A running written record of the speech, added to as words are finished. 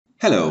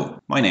Hello,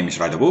 my name is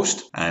Raido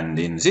Puust, and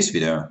in this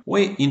video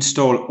we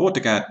install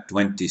AutoCAD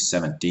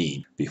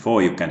 2017.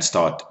 Before you can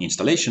start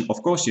installation,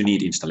 of course you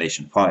need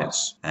installation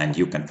files, and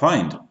you can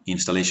find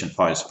installation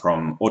files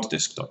from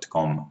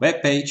autodesk.com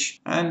webpage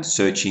and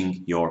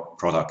searching your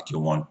product you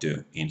want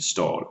to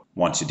install.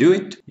 Once you do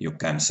it, you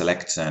can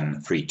select a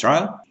free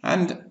trial,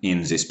 and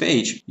in this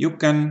page you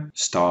can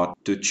start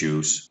to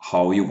choose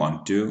how you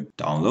want to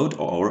download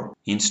or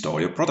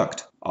install your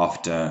product.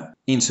 After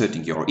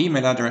inserting your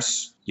email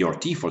address, your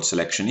default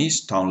selection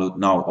is Download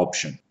Now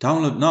option.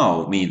 Download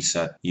Now means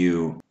that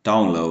you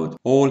download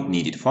all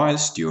needed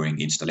files during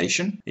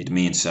installation. It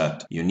means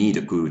that you need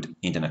a good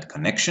internet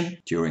connection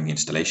during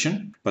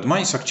installation. But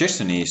my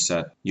suggestion is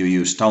that you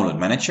use Download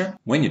Manager.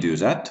 When you do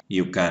that,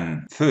 you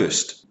can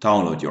first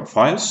download your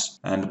files,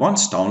 and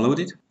once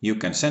downloaded, you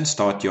can then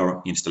start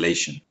your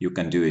installation. You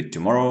can do it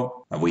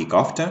tomorrow, a week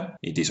after.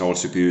 It is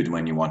also good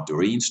when you want to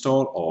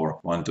reinstall or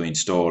want to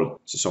install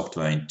the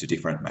software into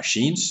different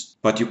machines.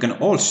 But you can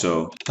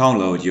also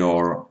download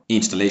your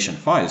installation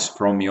files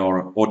from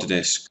your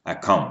Autodesk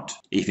account.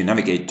 If you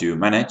navigate to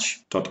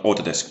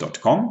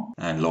manage.autodesk.com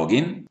and log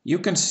in, you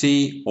can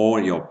see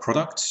all your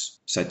products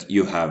that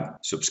you have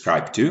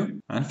subscribed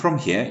to, and from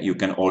here you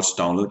can also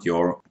download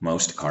your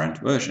most current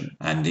version.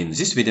 And in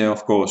this video,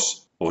 of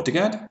course,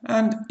 AutoCAD,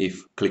 and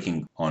if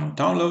clicking on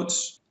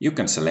downloads, you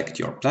can select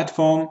your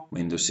platform,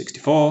 Windows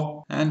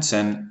 64, and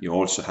then you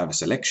also have a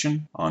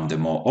selection under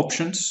more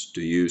options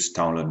to use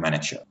Download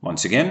Manager.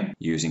 Once again,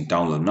 using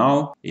Download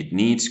Now, it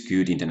needs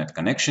good internet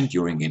connection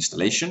during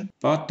installation,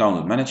 but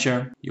Download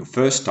Manager, you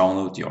first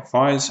download your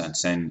files and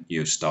then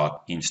you start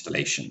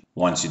installation.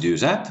 Once you do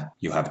that,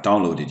 you have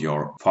downloaded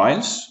your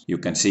files. You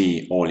can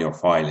see all your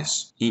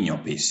files in your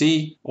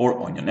PC or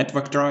on your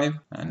network drive,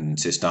 and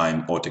this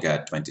time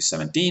AutoCAD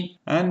 2017.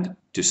 And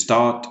to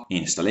start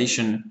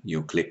installation,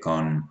 you click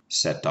on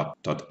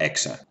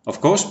setup.exe.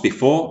 Of course,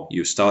 before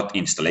you start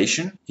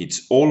installation,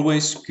 it's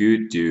always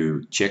good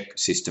to check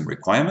system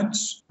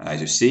requirements.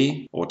 As you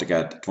see,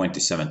 AutoCAD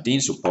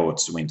 2017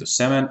 supports Windows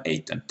 7,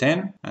 8 and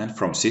 10. And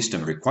from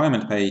system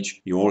requirement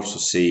page, you also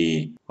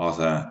see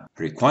other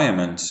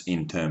requirements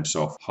in terms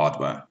of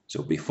hardware.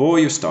 So before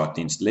you start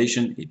the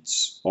installation,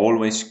 it's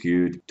always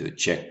good to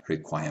check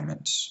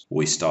requirements.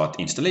 We start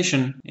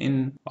installation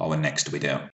in our next video.